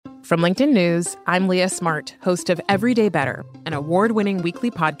From LinkedIn News, I'm Leah Smart, host of Everyday Better, an award-winning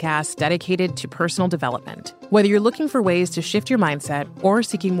weekly podcast dedicated to personal development. Whether you're looking for ways to shift your mindset or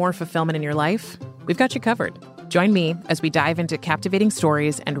seeking more fulfillment in your life, we've got you covered. Join me as we dive into captivating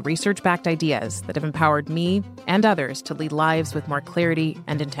stories and research-backed ideas that have empowered me and others to lead lives with more clarity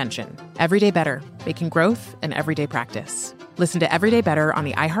and intention. Everyday Better, making growth an everyday practice. Listen to Everyday Better on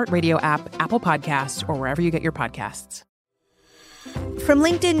the iHeartRadio app, Apple Podcasts, or wherever you get your podcasts. From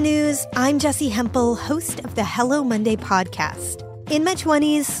LinkedIn News, I'm Jessie Hempel, host of the Hello Monday podcast. In my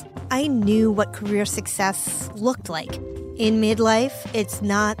 20s, I knew what career success looked like. In midlife, it's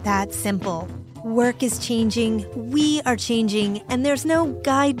not that simple. Work is changing, we are changing, and there's no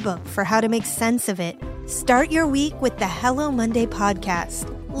guidebook for how to make sense of it. Start your week with the Hello Monday podcast.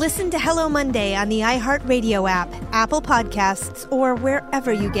 Listen to Hello Monday on the iHeartRadio app, Apple Podcasts, or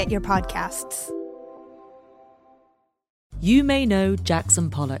wherever you get your podcasts. You may know Jackson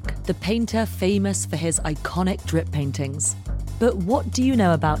Pollock, the painter famous for his iconic drip paintings. But what do you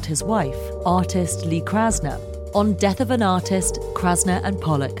know about his wife, artist Lee Krasner? On Death of an Artist, Krasner and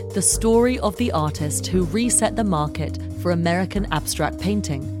Pollock, the story of the artist who reset the market for American abstract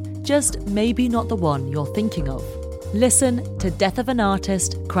painting. Just maybe not the one you're thinking of. Listen to Death of an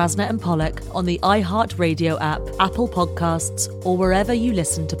Artist, Krasner and Pollock on the iHeartRadio app, Apple Podcasts, or wherever you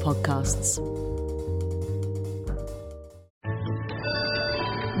listen to podcasts.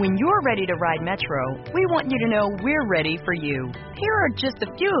 When you're ready to ride Metro, we want you to know we're ready for you. Here are just a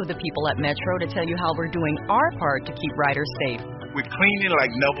few of the people at Metro to tell you how we're doing our part to keep riders safe. We're cleaning like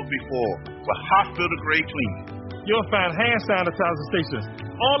never before, with hospital-grade cleaning. You'll find hand sanitizer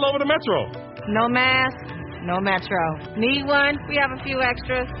stations all over the Metro. No mask, no Metro. Need one? We have a few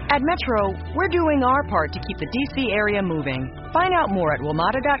extras. At Metro, we're doing our part to keep the D.C. area moving. Find out more at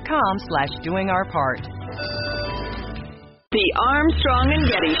WMATA.com/doingourpart. The Armstrong and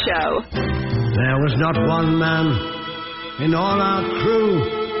Getty Show. There was not one man in all our crew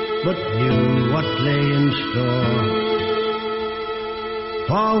but knew what lay in store.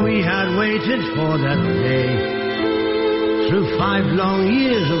 For we had waited for that day through 5 long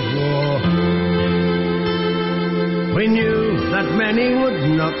years of war. We knew that many would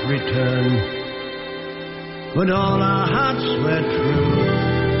not return, but all our hearts were true.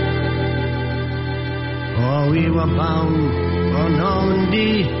 For we were bound for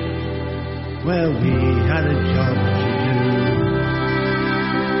Normandy, where we had a job to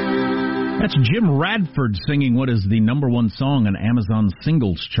do. That's Jim Radford singing what is the #1 song on Amazon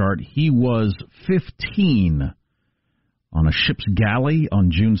singles chart. He was 15 on a ship's galley on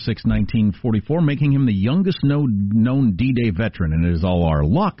June 6, 1944, making him the youngest known D-Day veteran, and it is all our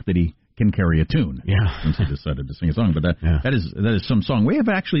luck that he can carry a tune. Yeah. Since he decided to sing a song. But that is some song. We have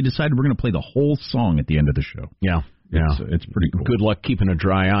actually decided we're going to play the whole song at the end of the show. Yeah. It's pretty cool. Good luck keeping a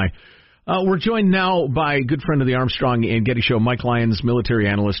dry eye. We're joined now by a good friend of the Armstrong and Getty Show, Mike Lyons, military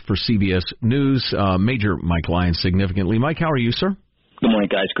analyst for CBS News. Major Mike Lyons, significantly. Mike, how are you, sir? Good morning,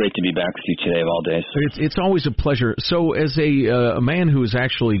 guys. Great to be back with you today of all days. It's always a pleasure. So as a man who has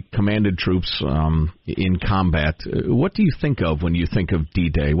actually commanded troops in combat, what do you think of when you think of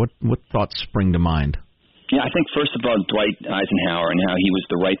D-Day? What thoughts spring to mind? Yeah, I think first of all, Dwight Eisenhower and how he was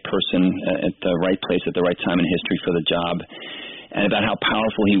the right person at the right place at the right time in history for the job, and about how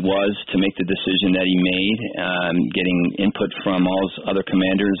powerful he was to make the decision that he made, getting input from all his other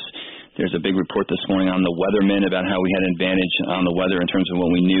commanders. There's a big report this morning on the weathermen about how we had an advantage on the weather in terms of what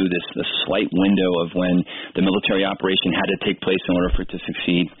we knew, this slight window of when the military operation had to take place in order for it to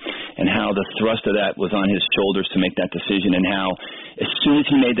succeed, and how the thrust of that was on his shoulders to make that decision, and how as soon as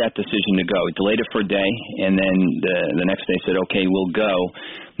he made that decision to go, he delayed it for a day, and then the next day said, okay, we'll go,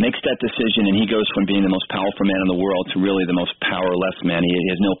 makes that decision, and he goes from being the most powerful man in the world to really the most powerless man. He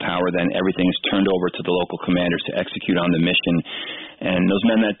has no power then. Everything is turned over to the local commanders to execute on the mission. And those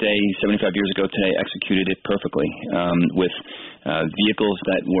men that day, 75 years ago today, executed it perfectly with vehicles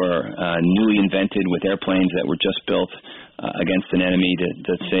that were newly invented, with airplanes that were just built against an enemy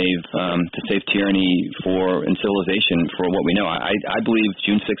to save tyranny and civilization for what we know. I believe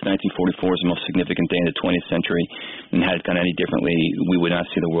June 6, 1944 is the most significant day in the 20th century, and had it gone any differently, we would not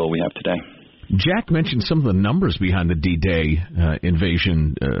see the world we have today. Jack mentioned some of the numbers behind the D-Day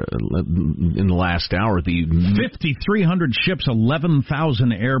invasion in the last hour. The 5,300 ships,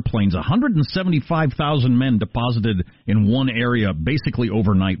 11,000 airplanes, 175,000 men deposited in one area basically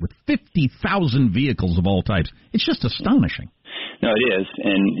overnight with 50,000 vehicles of all types. It's just astonishing. No, it is.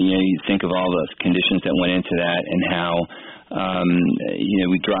 And you think of all the conditions that went into that, and how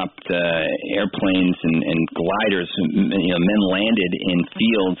we dropped airplanes and gliders. Men landed in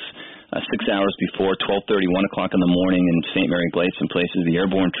fields 6 hours before, 12:30, 1 o'clock in the morning in St. Mary Glades and places, the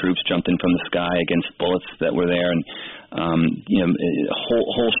airborne troops jumped in from the sky against bullets that were there, and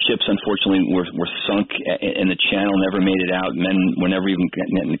whole ships unfortunately were sunk in the channel, never made it out. Men were never even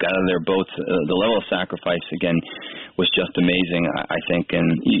got out of their boats. The level of sacrifice again was just amazing, I think. And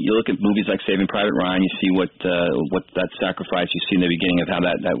you look at movies like Saving Private Ryan, you see what that sacrifice you see in the beginning of how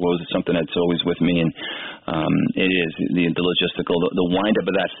that was something that's always with me. And it is the logistical, the wind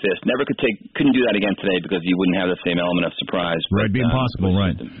up of that fist. Couldn't do that again today because you wouldn't have the same element of surprise. Right, be impossible,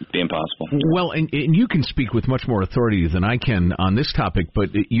 right? Be impossible. Well, and you can speak with much more authority than I can on this topic, but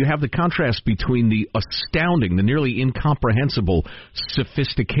you have the contrast between the astounding, the nearly incomprehensible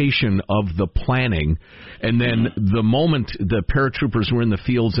sophistication of the planning, and then the moment the paratroopers were in the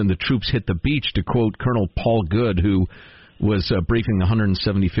fields and the troops hit the beach, to quote Colonel Paul Good, who was briefing the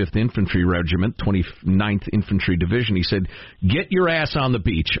 175th Infantry Regiment, 29th Infantry Division. He said, "Get your ass on the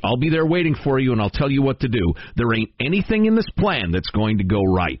beach. I'll be there waiting for you, and I'll tell you what to do. There ain't anything in this plan that's going to go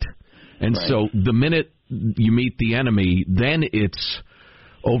right." And so the minute you meet the enemy, then it's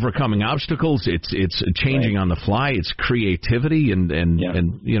overcoming obstacles, it's changing on the fly, it's creativity, and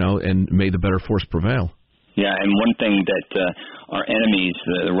may the better force prevail. Yeah, and one thing that our enemies,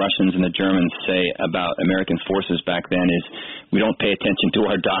 the Russians and the Germans, say about American forces back then is we don't pay attention to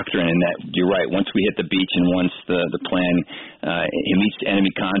our doctrine, and that you're right. Once we hit the beach and once the plan meets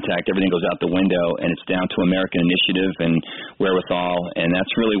enemy contact, everything goes out the window, and it's down to American initiative and wherewithal, and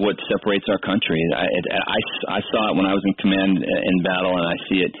that's really what separates our country. I saw it when I was in command in battle, and I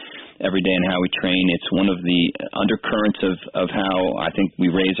see it every day in how we train. It's one of the undercurrents of how I think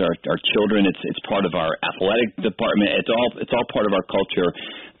we raise our children. It's part of our athletic department. It's all part of our culture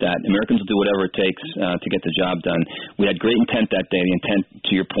that Americans will do whatever it takes to get the job done. We had great intent that day. The intent,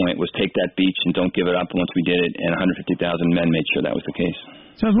 to your point, was take that beach and don't give it up. And once we did it, and 150,000 men made sure that was the case.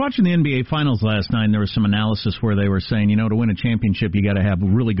 So I was watching the NBA Finals last night, and there was some analysis where they were saying, to win a championship, you got to have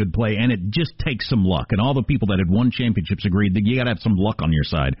really good play, and it just takes some luck. And all the people that had won championships agreed that you got to have some luck on your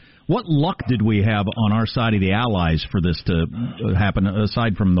side. What luck did we have on our side of the Allies for this to happen,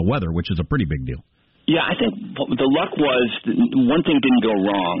 aside from the weather, which is a pretty big deal? Yeah, I think the luck was one thing didn't go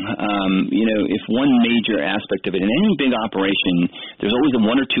wrong. If one major aspect of it, in any big operation, there's always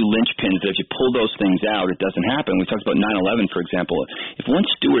one or two linchpins that if you pull those things out, it doesn't happen. We talked about 9/11, for example. If one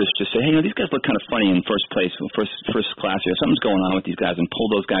stewardess just said, hey, these guys look kind of funny in first place, first class here, something's going on with these guys, and pull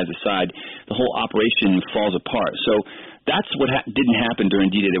those guys aside, the whole operation falls apart. So that's what didn't happen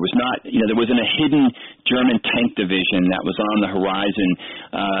during D-Day. There was not, there wasn't a hidden German tank division that was on the horizon,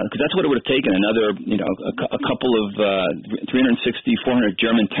 because that's what it would have taken. Another, a couple of 360, 400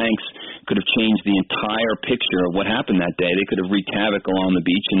 German tanks could have changed the entire picture of what happened that day. They could have wreaked havoc along the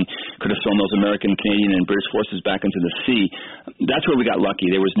beach and could have thrown those American, Canadian, and British forces back into the sea. That's where we got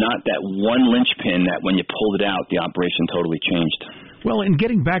lucky. There was not that one linchpin that when you pulled it out, the operation totally changed. Well, and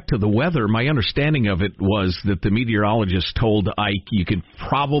getting back to the weather, my understanding of it was that the meteorologist told Ike you could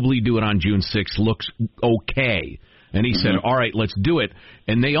probably do it on June 6th, looks okay. And he said, all right, let's do it.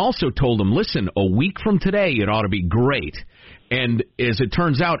 And they also told him, listen, a week from today, it ought to be great. And as it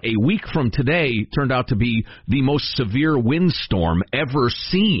turns out, a week from today turned out to be the most severe windstorm ever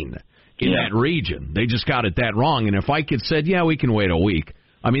seen in that region. They just got it that wrong. And if Ike had said, we can wait a week,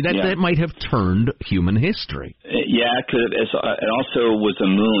 that might have turned human history. Yeah, it also was a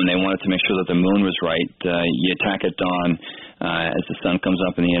moon. They wanted to make sure that the moon was right. You attack at dawn as the sun comes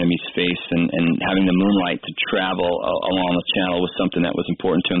up in the enemy's face, and having the moonlight to travel along the channel was something that was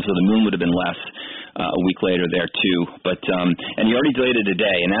important to him. So the moon would have been less a week later there, too. But and you already delayed it a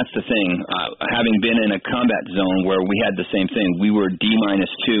day, and that's the thing. Having been in a combat zone where we had the same thing, we were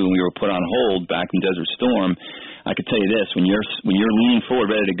D-2, and we were put on hold back in Desert Storm. I could tell you this, when you're leaning forward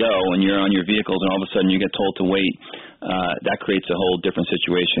ready to go and you're on your vehicles and all of a sudden you get told to wait, that creates a whole different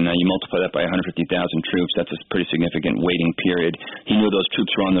situation. Now you multiply that by 150,000 troops, that's a pretty significant waiting period. He knew those troops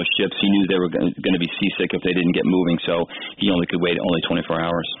were on those ships. He knew they were going to be seasick if they didn't get moving, so he only could wait 24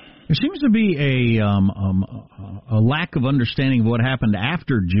 hours. There seems to be a lack of understanding of what happened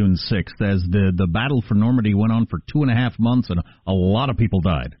after June 6th as the battle for Normandy went on for 2.5 months and a lot of people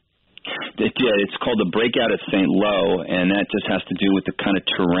died. It's called the breakout at St. Lo, and that just has to do with the kind of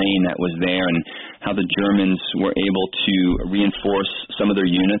terrain that was there and how the Germans were able to reinforce some of their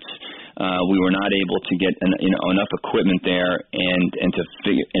units. we were not able to get enough equipment there and to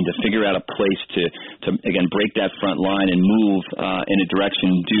figure out a place to again break that front line and move in a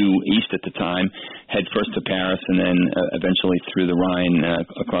direction due east at the time, head first to Paris and then eventually through the Rhine,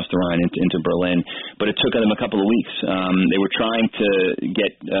 across the Rhine into Berlin. But it took them a couple of weeks. They were trying to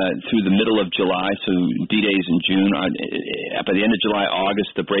get through the middle of July, so D-Day's in June. By the end of July,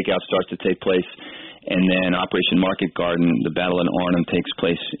 August, the breakout starts to take place. And then Operation Market Garden, the battle in Arnhem, takes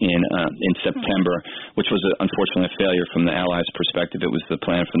place in September, which was unfortunately a failure from the Allies' perspective. It was the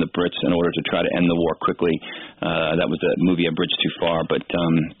plan from the Brits in order to try to end the war quickly. That was the movie A Bridge Too Far. But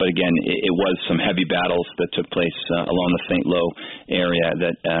again, it was some heavy battles that took place along the Saint-Lô area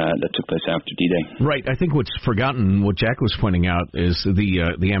that took place after D-Day. Right. I think what's forgotten, what Jack was pointing out, is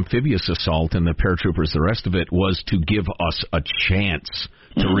the amphibious assault and the paratroopers. The rest of it was to give us a chance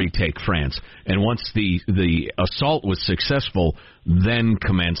to retake France. And once the assault was successful, then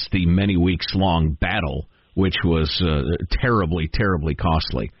commenced the many weeks-long battle, which was terribly, terribly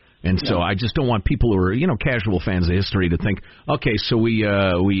costly. And so I just don't want people who are, casual fans of history to think, okay, so we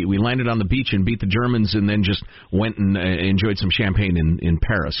landed on the beach and beat the Germans and then just went and enjoyed some champagne in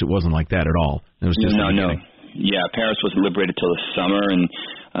Paris. It wasn't like that at all. It was just no. Yeah, Paris was liberated till the summer, and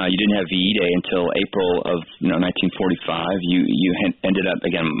you didn't have VE Day until April of 1945. You ended up,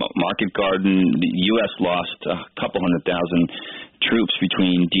 again, Market Garden. The U.S. lost a couple 100,000 troops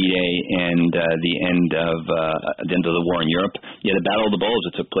between D-Day and the end of the war in Europe. You had the Battle of the Bulge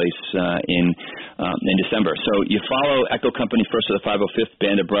that took place in December. So you follow Echo Company, 1st of the 505th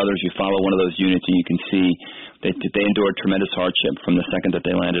Band of Brothers. You follow one of those units, and you can see that they endured tremendous hardship from the second that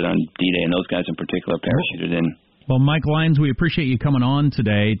they landed on D-Day, and those guys in particular parachuted in. Well, Mike Lyons, we appreciate you coming on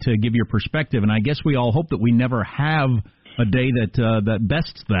today to give your perspective, and I guess we all hope that we never have a day that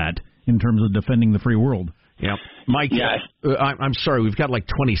bests that in terms of defending the free world. Yeah, Mike. Yeah. I'm sorry, we've got like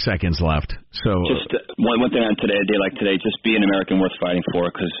 20 seconds left. So just one thing on today, a day like today, just be an American worth fighting for,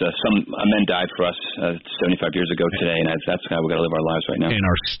 because some men died for us 75 years ago today, and that's how we got to live our lives right now. And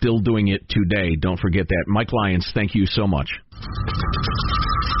are still doing it today. Don't forget that. Mike Lyons, thank you so much.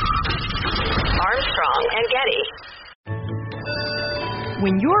 Armstrong and Getty.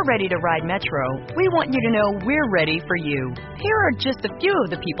 When you're ready to ride Metro, we want you to know we're ready for you. Here are just a few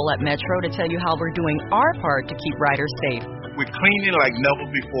of the people at Metro to tell you how we're doing our part to keep riders safe. We're cleaning like never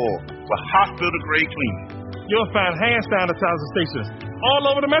before with hospital-grade cleaning. You'll find hand sanitizer stations all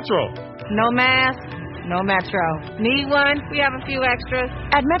over the Metro. No mask, no Metro. Need one? We have a few extras.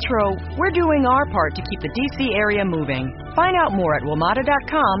 At Metro, we're doing our part to keep the D.C. area moving. Find out more at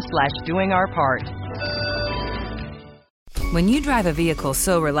WMATA.com/doingourpart. When you drive a vehicle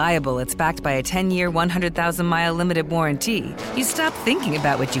so reliable it's backed by a 10-year, 100,000-mile limited warranty, you stop thinking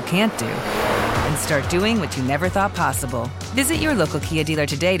about what you can't do and start doing what you never thought possible. Visit your local Kia dealer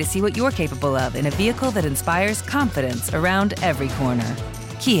today to see what you're capable of in a vehicle that inspires confidence around every corner.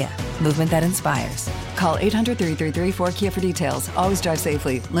 Kia, movement that inspires. Call 800-333-4KIA for details. Always drive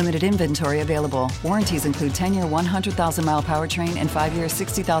safely. Limited inventory available. Warranties include 10-year 100,000-mile powertrain and 5-year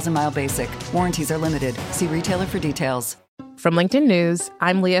 60,000-mile basic. Warranties are limited. See retailer for details. From LinkedIn News,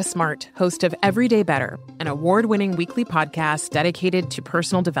 I'm Leah Smart, host of Everyday Better, an award-winning weekly podcast dedicated to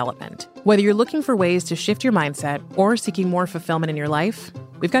personal development. Whether you're looking for ways to shift your mindset or seeking more fulfillment in your life,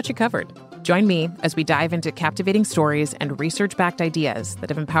 we've got you covered. Join me as we dive into captivating stories and research-backed ideas that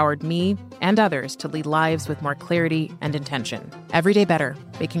have empowered me and others to lead lives with more clarity and intention. Everyday Better,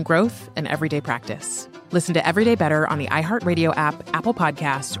 making growth an everyday practice. Listen to Everyday Better on the iHeartRadio app, Apple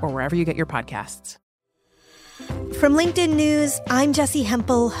Podcasts, or wherever you get your podcasts. From LinkedIn News, I'm Jessie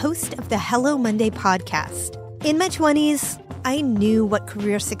Hempel, host of the Hello Monday podcast. In my 20s, I knew what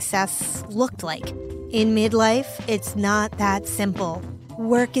career success looked like. In midlife, it's not that simple.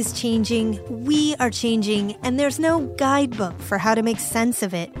 Work is changing, we are changing, and there's no guidebook for how to make sense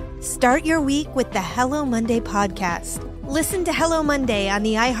of it. Start your week with the Hello Monday podcast. Listen to Hello Monday on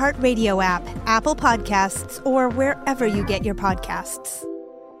the iHeartRadio app, Apple Podcasts, or wherever you get your podcasts.